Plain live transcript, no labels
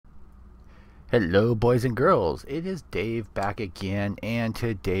Hello boys and girls, it is Dave back again, and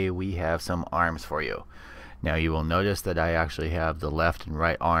today we have some arms for you. Now you will notice that I actually have the left and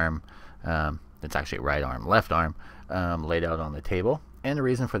right arm, it's actually right arm, left arm, laid out on the table. And the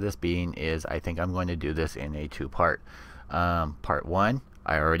reason for this being is I think I'm going to do this in a two-part. Part one,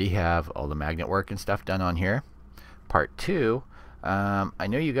 I already have all the magnet work and stuff done on here. Part two, I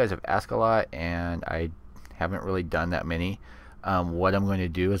know you guys have asked a lot and I haven't really done that many. What I'm going to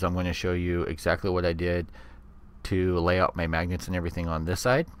do is I'm going to show you exactly what I did to lay out my magnets and everything on this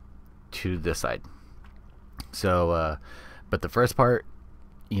side to this side. So, but the first part,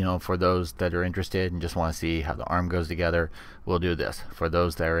 you know, for those that are interested and just want to see how the arm goes together, we'll do this. For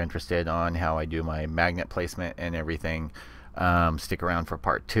those that are interested on how I do my magnet placement and everything, stick around for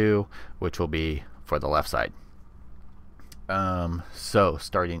part two, which will be for the left side. So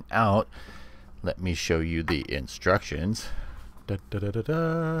starting out, let me show you the instructions.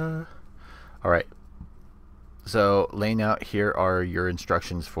 Alright, so laying out here are your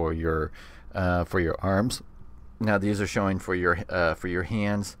instructions for your arms. Now these are showing for your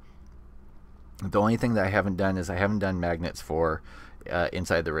hands. The only thing that I haven't done is I haven't done magnets for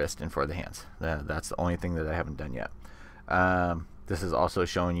inside the wrist and for the hands. That's the only thing that I haven't done yet. This is also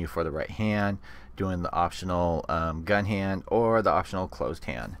showing you for the right hand, doing the optional gun hand or the optional closed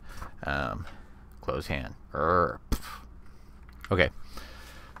hand. Closed hand. Okay,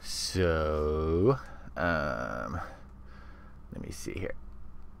 so let me see here.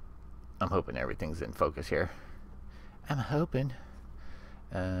 I'm hoping everything's in focus here. I'm hoping.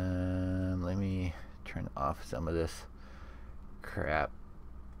 Let me turn off some of this crap.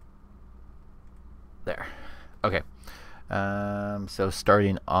 There. Okay. So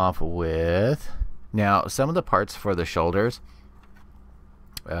starting off with, now some of the parts for the shoulders,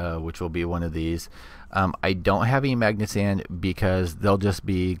 which will be one of these, I don't have any magnets in because they'll just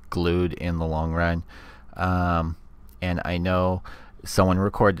be glued in the long run. And I know someone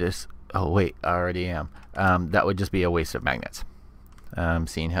recorded this. Oh wait, I already am. That would just be a waste of magnets.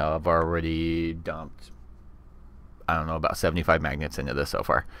 Seeing how I've already dumped, I don't know, about 75 magnets into this so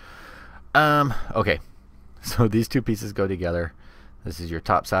far. Okay, so these two pieces go together. This is your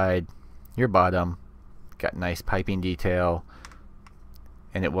top side, your bottom. Got nice piping detail.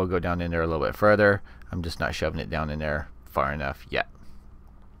 And it will go down in there a little bit further. I'm just not shoving it down in there far enough yet.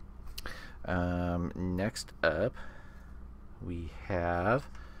 Next up, we have,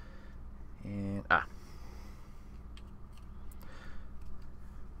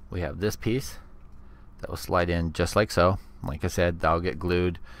 we have this piece that will slide in just like so. Like I said, that'll get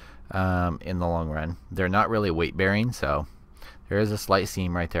glued in the long run. They're not really weight bearing, so there is a slight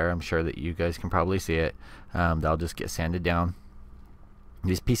seam right there. I'm sure that you guys can probably see it. That'll just get sanded down.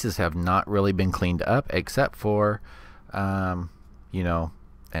 These pieces have not really been cleaned up except for, you know,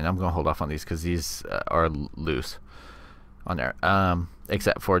 and I'm going to hold off on these because these are loose on there,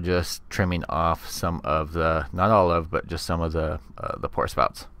 except for just trimming off some of the, not all of, but just some of the pour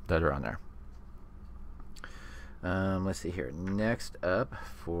spouts that are on there. Let's see here. Next up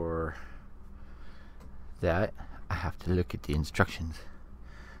for that, I have to look at the instructions.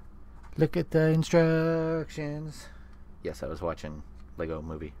 Look at the instructions. Yes, I was watching Lego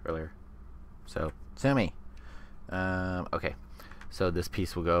movie earlier, so sue me. Okay, so this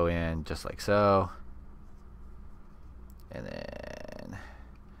piece will go in just like so, and then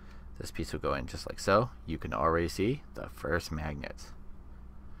this piece will go in just like so. You can already see the first magnets.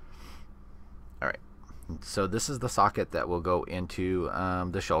 Alright, so this is the socket that will go into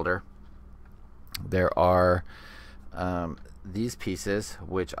the shoulder. There are these pieces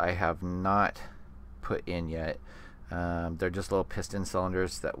which I have not put in yet. They're just little piston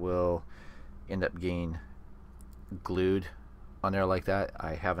cylinders that will end up getting glued on there like that.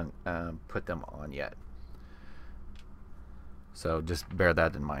 I haven't put them on yet, so just bear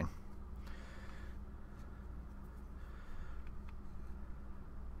that in mind.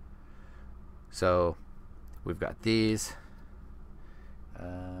 So we've got these.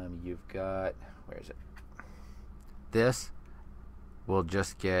 You've got, where is it? This will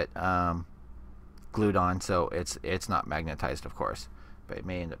just get glued on, so it's not magnetized, of course, but it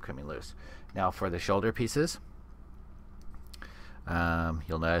may end up coming loose. Now for the shoulder pieces,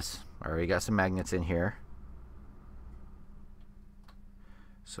 you'll notice I already got some magnets in here.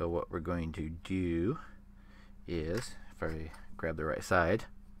 So what we're going to do is, if I grab the right side,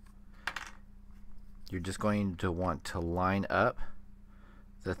 you're just going to want to line up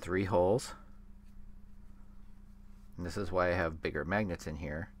the 3 holes, and this is why I have bigger magnets in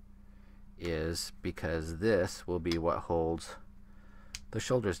here, is because this will be what holds the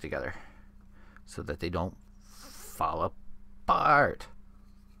shoulders together so that they don't fall apart.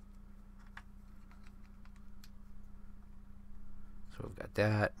 So we've got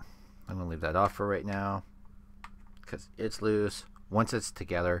that. I'm going to leave that off for right now because it's loose. Once it's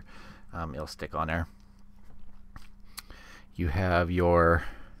together, it'll stick on there. You have your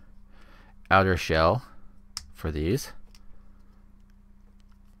outer shell for these.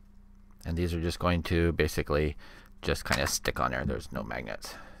 And these are just going to basically just kind of stick on there. There's no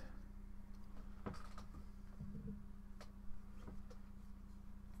magnets.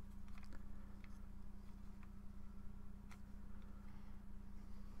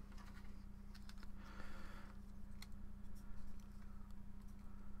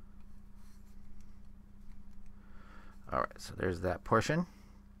 Alright, so there's that portion.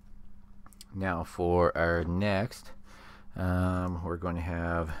 Now for our next, we're going to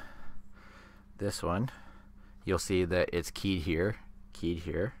have this one. You'll see that it's keyed here.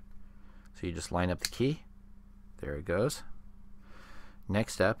 So you just line up the key. There it goes.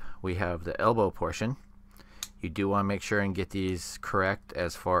 Next up, we have the elbow portion. You do want to make sure and get these correct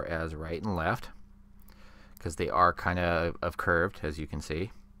as far as right and left, because they are kind of curved, as you can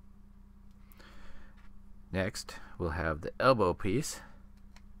see. Next, we'll have the elbow piece,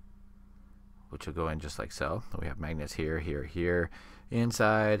 which will go in just like so. We have magnets here, here, here.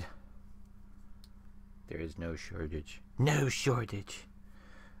 Inside, there is no shortage. No shortage.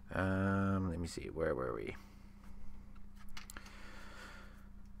 Let me see, where were we?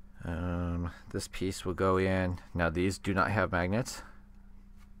 This piece will go in. Now these do not have magnets,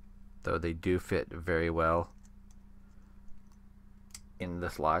 though they do fit very well in the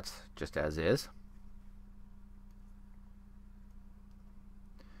slots, just as is.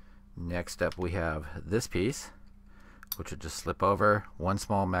 Next up, we have this piece, which will just slip over. One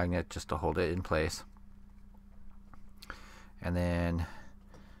small magnet just to hold it in place. And then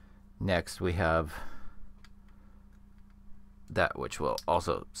next we have that, which will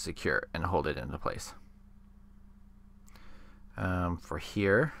also secure and hold it into place. For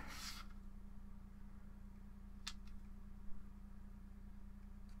here,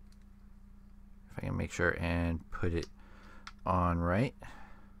 if I can make sure and put it on right.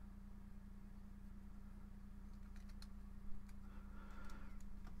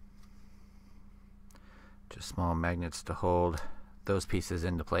 Just small magnets to hold those pieces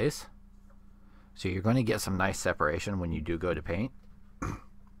into place. So you're going to get some nice separation when you do go to paint.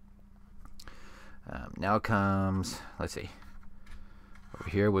 Now comes, let's see, over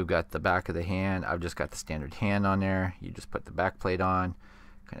here we've got the back of the hand. I've just got the standard hand on there. You just put the back plate on,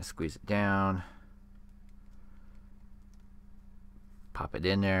 kind of squeeze it down, pop it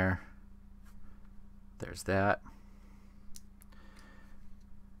in there. There's that.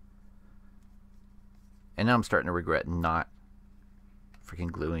 And now I'm starting to regret not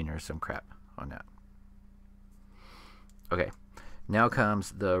freaking gluing or some crap on that. Okay, now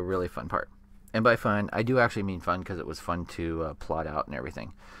comes the really fun part. And by fun, I do actually mean fun, because it was fun to plot out and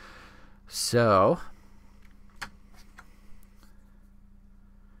everything. So,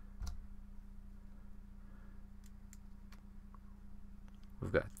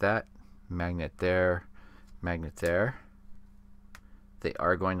 we've got that magnet there, magnet there. They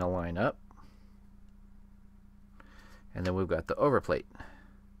are going to line up. And then we've got the overplate,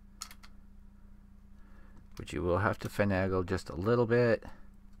 which you will have to finagle just a little bit.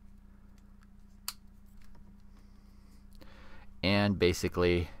 And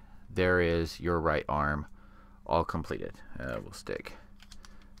basically, there is your right arm all completed. We'll stick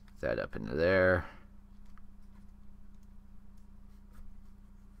that up into there.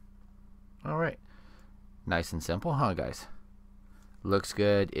 All right. Nice and simple, huh, guys? Looks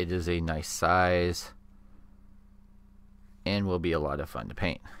good. It is a nice size, and will be a lot of fun to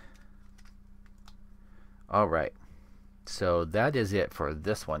paint. Alright, so that is it for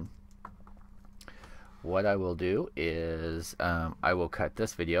this one. What I will do is I will cut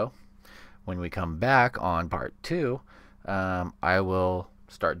this video. When we come back on part 2, I will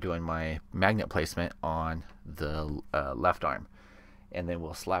start doing my magnet placement on the left arm, and then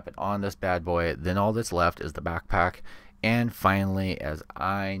we'll slap it on this bad boy. Then all that's left is the backpack. And finally, as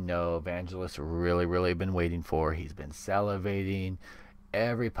I know Evangelist really been waiting for, he's been salivating.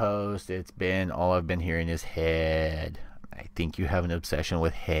 Every post, it's been, all I've been hearing is head. I think you have an obsession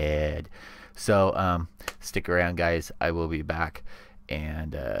with head. So stick around, guys. I will be back,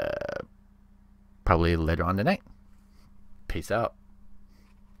 and probably later on tonight. Peace out.